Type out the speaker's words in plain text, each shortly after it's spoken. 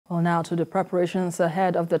Well, now to the preparations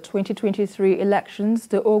ahead of the 2023 elections.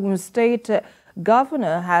 The Ogun State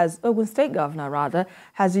Governor has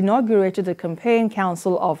inaugurated the campaign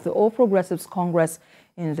council of the All Progressives Congress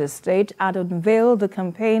in the state and unveiled the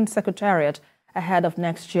campaign secretariat ahead of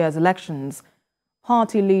next year's elections.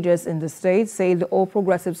 Party leaders in the state say the All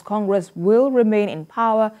Progressives Congress will remain in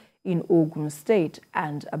power in Ogun State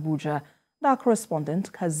and Abuja. Our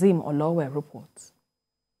correspondent Kazim Olowe reports.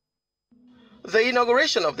 The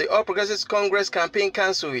inauguration of the All Progressives Congress Campaign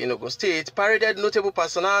Council in Ogun State paraded notable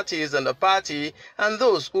personalities in the party and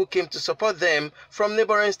those who came to support them from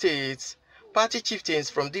neighboring states. Party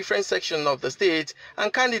chieftains from different sections of the state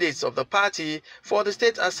and candidates of the party for the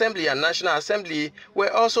State Assembly and National Assembly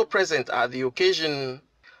were also present at the occasion.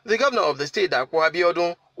 The governor of the state,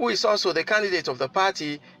 Abiodun, who is also the candidate of the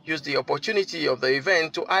party, used the opportunity of the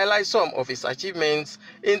event to highlight some of his achievements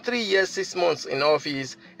in 3 years, 6 months in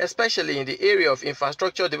office, especially in the area of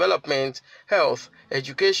infrastructure development, health,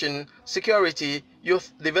 education, security,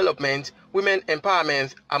 youth development, women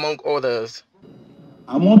empowerment, among others.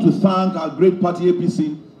 I want to thank our great party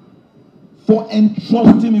APC for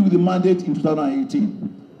entrusting me with the mandate in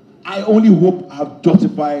 2018. I only hope I have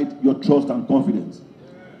justified your trust and confidence.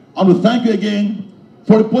 I want to thank you again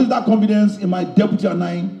for reposing that confidence in my deputy and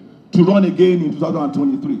I to run again in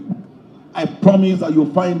 2023. I promise that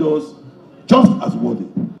you'll find us just as worthy.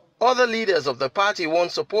 Other leaders of the party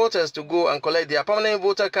want supporters to go and collect their permanent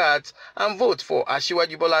voter cards and vote for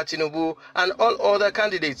Asiwaju Bola Tinubu and all other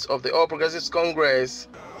candidates of the All Progressives Congress.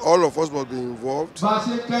 All of us must be involved,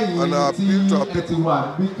 and I appeal to our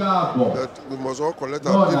people that we must all collect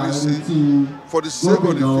our APC for the sake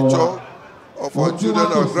of the future of our children,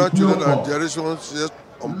 our grandchildren, and generations yet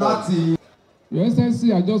unborn. Your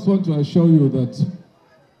Excellency, I just want to assure you that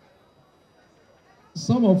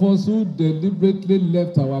some of us who deliberately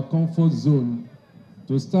left our comfort zone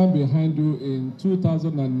to stand behind you in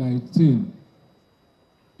 2019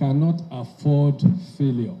 cannot afford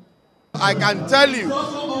failure. I can tell you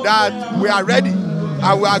that we are ready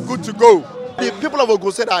and we are good to go. The people of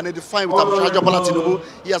Ogun State are identifying with Asiwaju Bola Tinubu.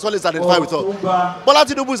 He has always identified with us. Bola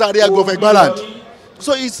Tinubu is a real government,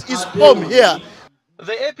 so it's home here.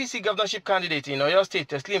 The APC governorship candidate in Oyo State,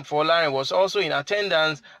 Teslim Folarin, was also in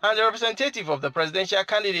attendance, and the representative of the presidential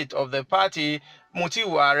candidate of the party,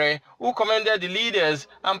 Mutiu Are, who commended the leaders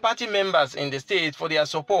and party members in the state for their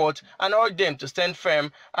support and urged them to stand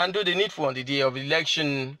firm and do the needful on the day of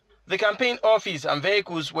election. The campaign office and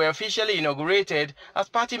vehicles were officially inaugurated as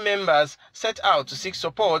party members set out to seek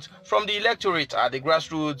support from the electorate at the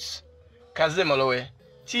grassroots. Kazim Olowe,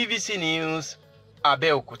 TVC News,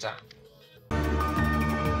 Abeokuta.